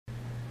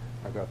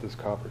got this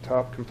copper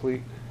top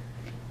complete.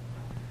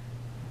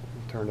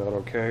 It turned out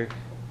okay.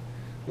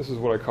 This is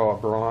what I call a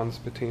bronze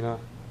patina.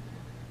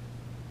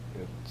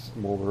 It's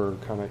more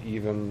kind of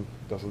even,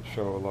 doesn't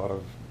show a lot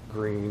of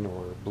green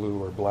or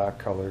blue or black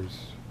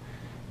colors,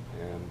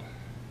 and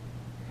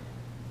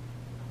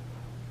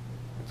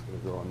it's going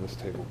to go on this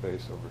table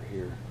base over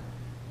here.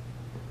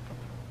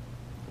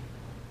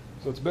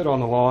 So it's a bit on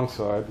the long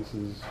side. This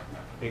is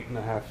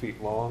 8.5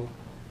 feet long,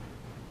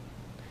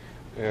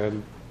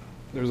 and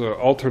there's an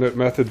alternate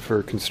method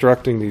for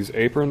constructing these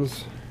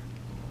aprons.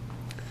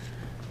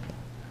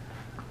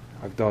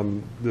 I've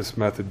done this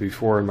method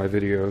before in my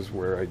videos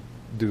where I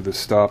do the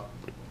stop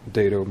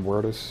dado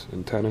mortise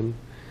and tenon,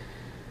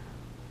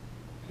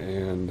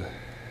 and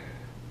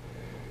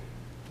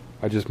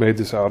I just made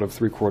this out of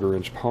 3/4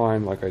 inch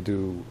pine like I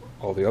do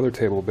all the other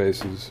table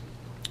bases,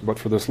 but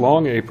for this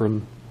long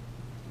apron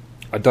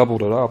I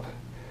doubled it up.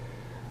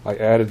 I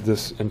added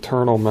this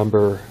internal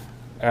member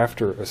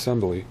after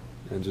assembly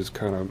and just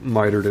kind of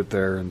mitered it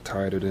there and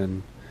tied it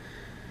in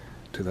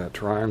to that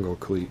triangle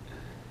cleat.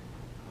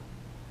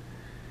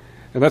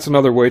 And that's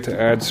another way to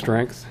add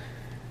strength,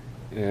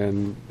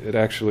 and it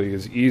actually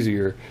is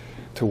easier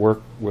to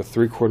work with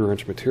 3/4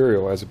 inch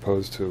material as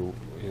opposed to,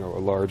 a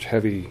large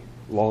heavy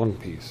long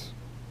piece.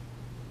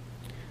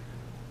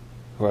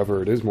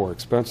 However, it is more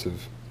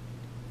expensive.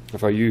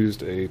 If I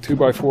used a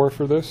 2x4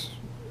 for this,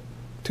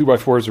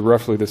 2x4s are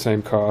roughly the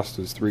same cost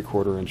as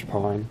 3/4 inch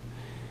pine,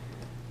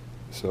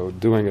 so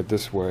doing it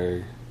this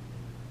way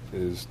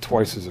is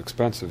twice as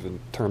expensive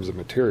in terms of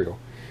material.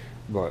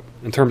 But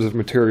in terms of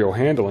material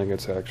handling,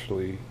 it's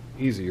actually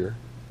easier.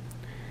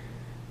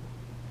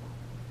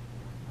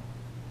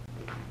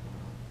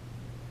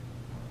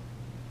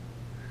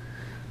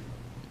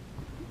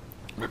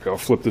 Maybe I'll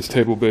flip this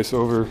table base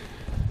over.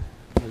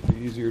 Might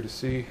be easier to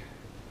see.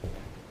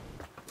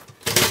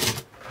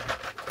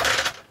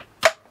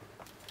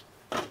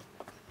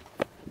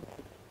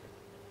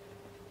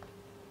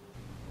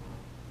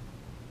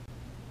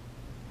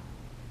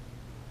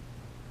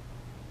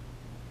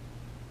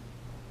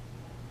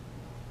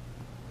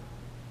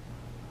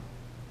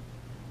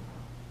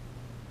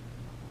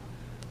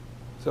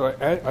 So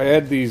I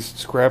add these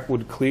scrap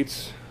wood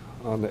cleats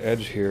on the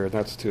edge here, and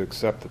that's to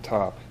accept the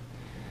top.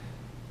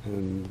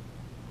 And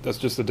that's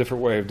just a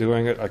different way of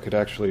doing it. I could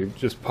actually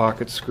just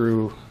pocket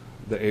screw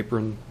the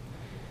apron,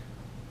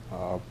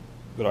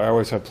 but I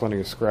always have plenty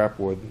of scrap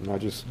wood, and I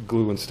just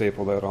glue and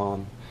staple that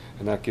on,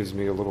 and that gives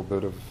me a little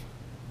bit of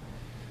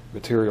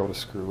material to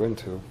screw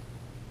into,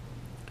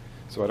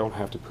 so I don't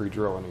have to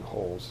pre-drill any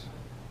holes.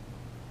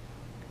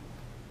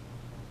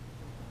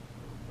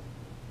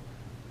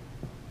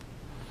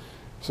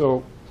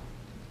 So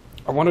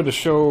I wanted to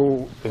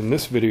show in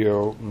this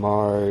video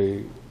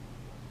my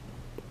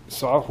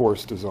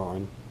sawhorse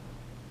design.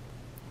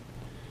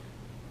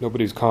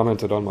 Nobody's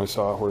commented on my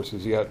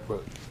sawhorses yet,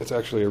 but it's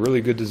actually a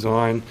really good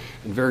design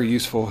and very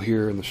useful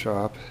here in the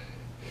shop.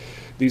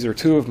 These are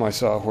two of my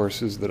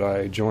sawhorses that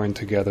I joined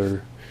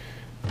together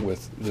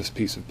with this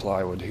piece of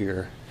plywood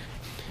here.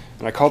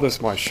 And I call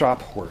this my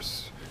shop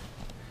horse.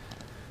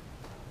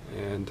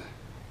 And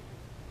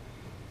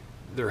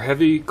they're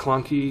heavy,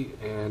 clunky,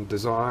 and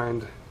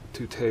designed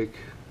to take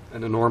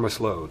an enormous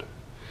load,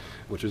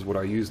 which is what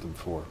I use them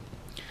for.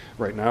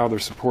 Right now they're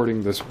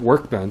supporting this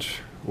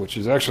workbench, which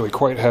is actually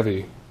quite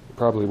heavy. It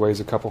probably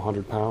weighs a couple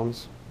 100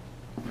 pounds.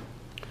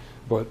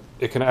 But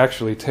it can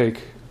actually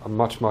take a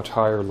much, much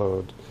higher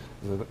load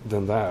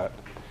than that,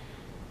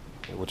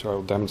 which I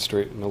will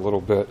demonstrate in a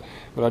little bit.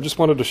 But I just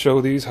wanted to show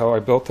these, how I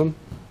built them.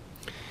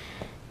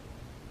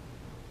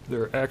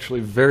 They're actually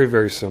very,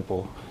 very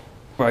simple.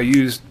 I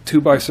used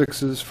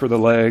 2x6s for the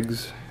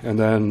legs and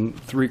then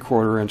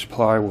 3/4 inch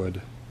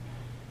plywood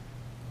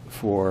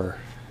for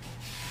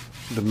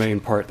the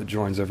main part that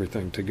joins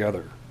everything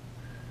together.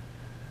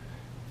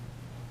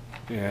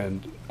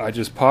 And I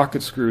just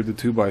pocket screwed the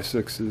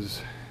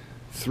 2x6s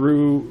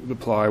through the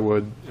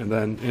plywood and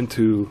then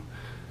into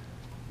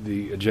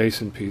the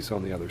adjacent piece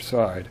on the other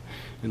side.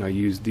 And I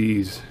used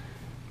these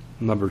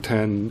number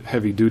 10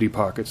 heavy duty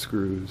pocket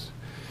screws.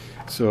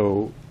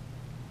 So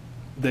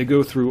they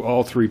go through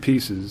all three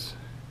pieces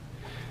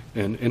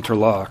and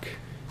interlock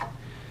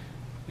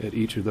at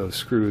each of those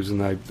screws,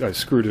 and I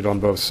screwed it on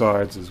both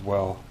sides as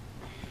well.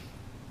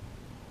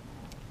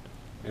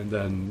 And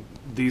then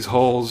these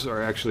holes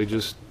are actually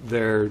just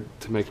there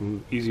to make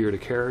them easier to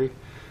carry,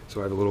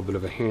 so I have a little bit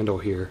of a handle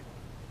here.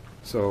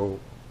 So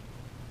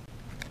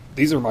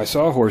these are my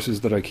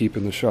sawhorses that I keep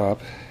in the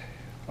shop.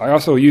 I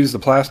also use the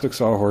plastic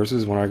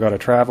sawhorses when I gotta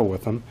travel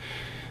with them,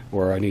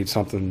 or I need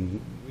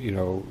something,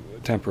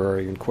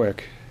 temporary and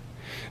quick.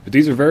 But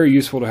these are very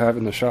useful to have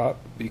in the shop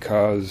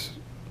because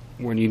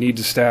when you need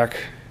to stack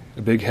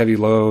a big heavy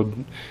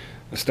load,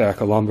 a stack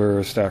of lumber,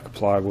 a stack of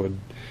plywood,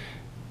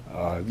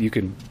 you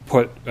can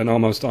put an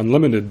almost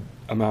unlimited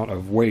amount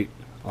of weight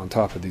on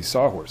top of these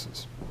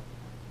sawhorses.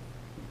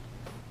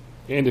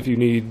 And if you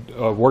need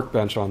a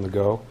workbench on the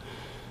go,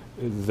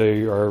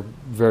 they are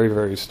very,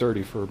 very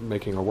sturdy for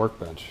making a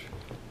workbench.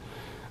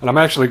 And I'm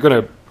actually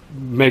going to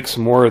make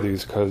some more of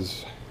these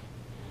because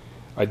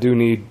I do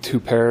need 2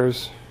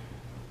 pairs,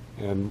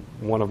 and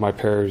one of my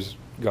pairs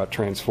got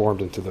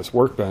transformed into this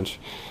workbench,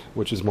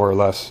 which is more or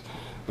less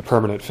a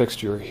permanent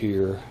fixture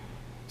here.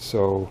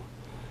 So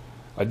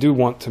I do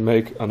want to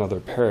make another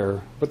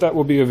pair, but that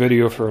will be a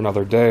video for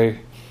another day.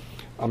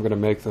 I'm going to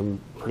make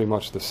them pretty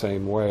much the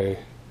same way.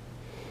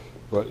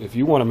 But if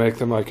you want to make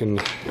them, I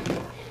can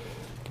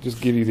just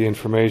give you the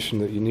information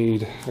that you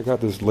need. I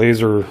got this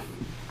laser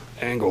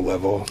angle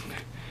level.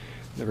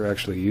 Never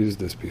actually used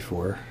this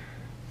before.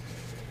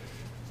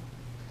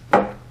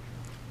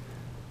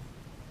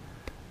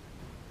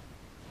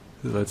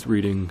 So that's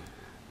reading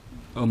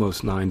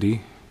almost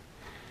 90.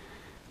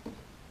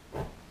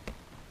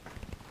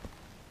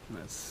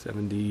 That's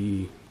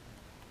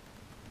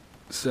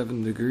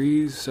 77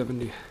 degrees,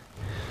 70.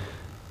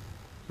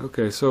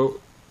 Okay, so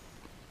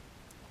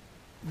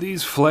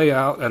these flay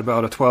out at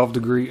about a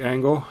 12-degree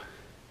angle.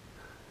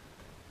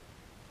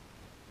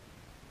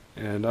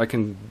 And I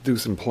can do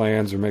some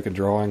plans or make a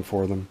drawing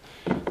for them,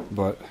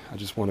 but I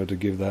just wanted to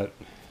give that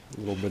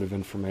little bit of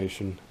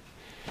information.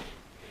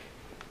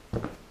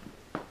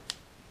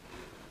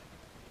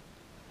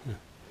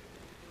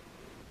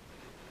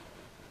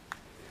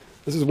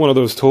 This is one of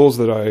those tools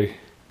that I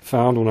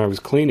found when I was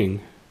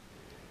cleaning.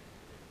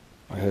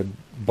 I had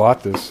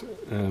bought this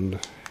and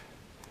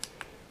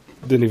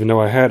didn't even know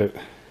I had it.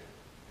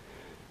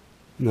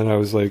 And then I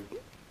was like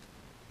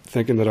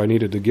thinking that I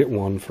needed to get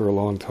one for a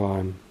long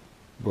time,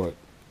 but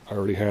I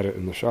already had it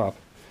in the shop,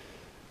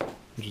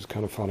 which is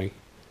kind of funny.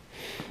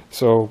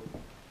 So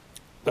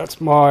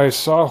that's my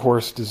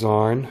sawhorse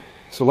design.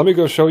 So let me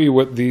go show you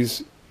what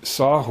these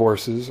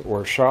sawhorses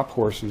or shop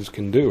horses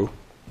can do.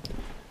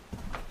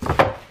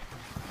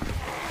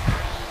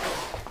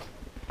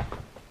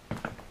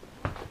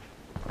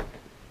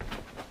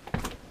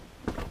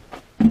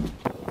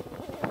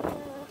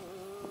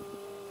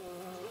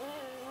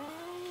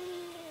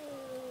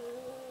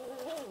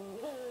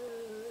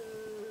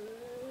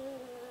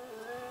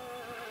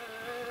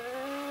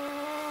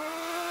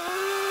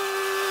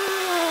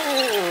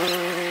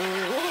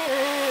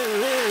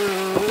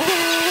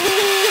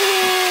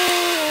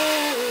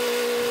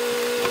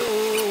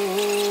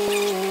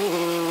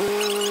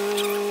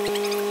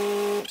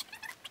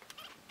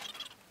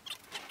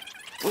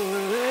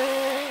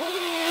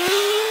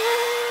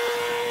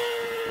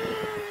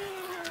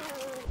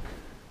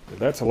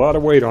 That's a lot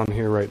of weight on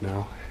here right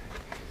now.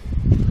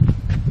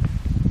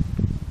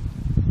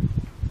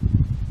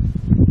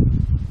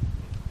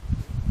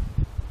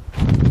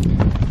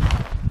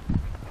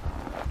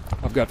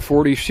 I've got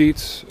 40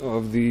 sheets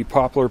of the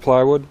poplar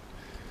plywood,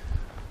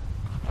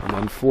 and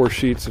then 4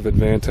 sheets of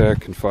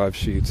Advantech and 5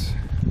 sheets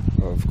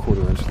of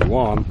 1/4-inch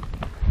lawn.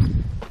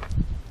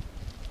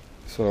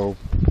 So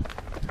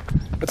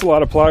that's a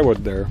lot of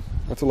plywood there.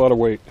 That's a lot of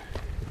weight.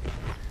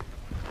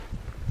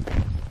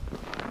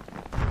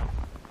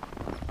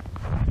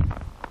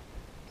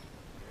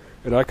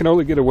 And I can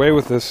only get away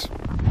with this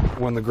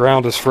when the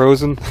ground is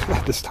frozen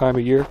at this time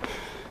of year,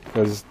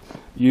 because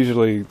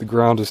usually the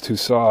ground is too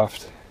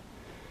soft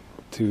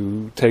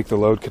to take the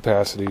load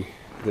capacity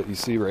that you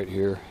see right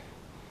here.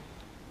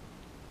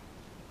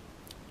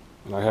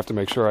 And I have to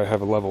make sure I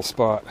have a level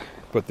spot.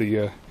 But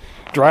the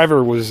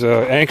driver was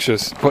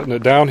anxious putting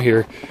it down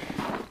here.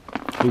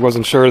 He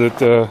wasn't sure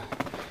that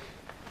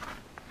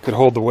could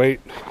hold the weight,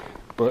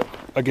 but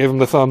I gave him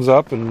the thumbs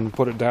up and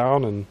put it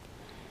down, and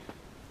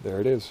there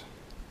it is.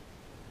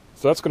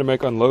 So that's going to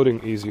make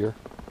unloading easier,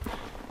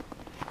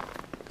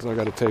 because I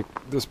got to take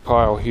this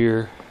pile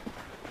here.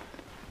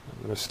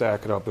 I'm going to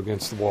stack it up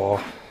against the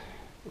wall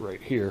right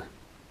here,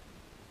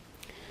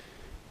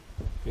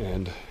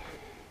 and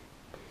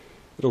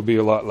it'll be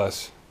a lot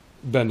less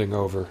bending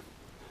over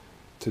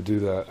to do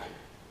that.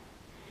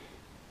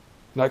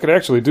 And I could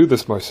actually do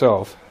this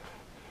myself.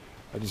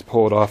 I just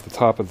pull it off the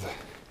top of the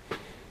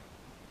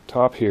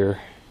top here,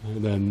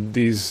 and then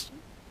these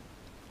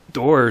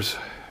doors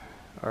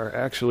are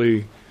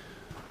actually,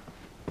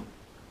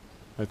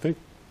 I think,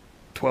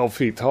 12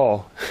 feet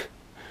tall.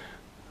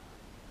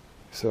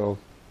 So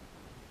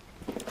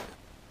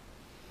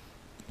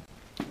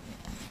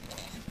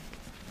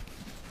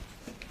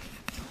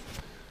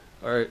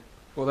alright,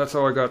 well, that's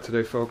all I got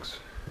today, folks.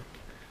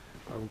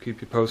 I will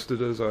keep you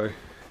posted as I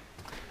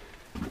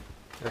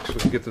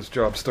actually get this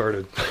job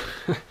started.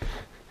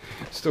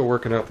 Still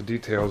working out the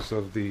details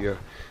of the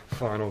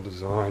final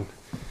design.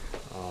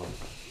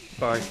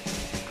 Bye.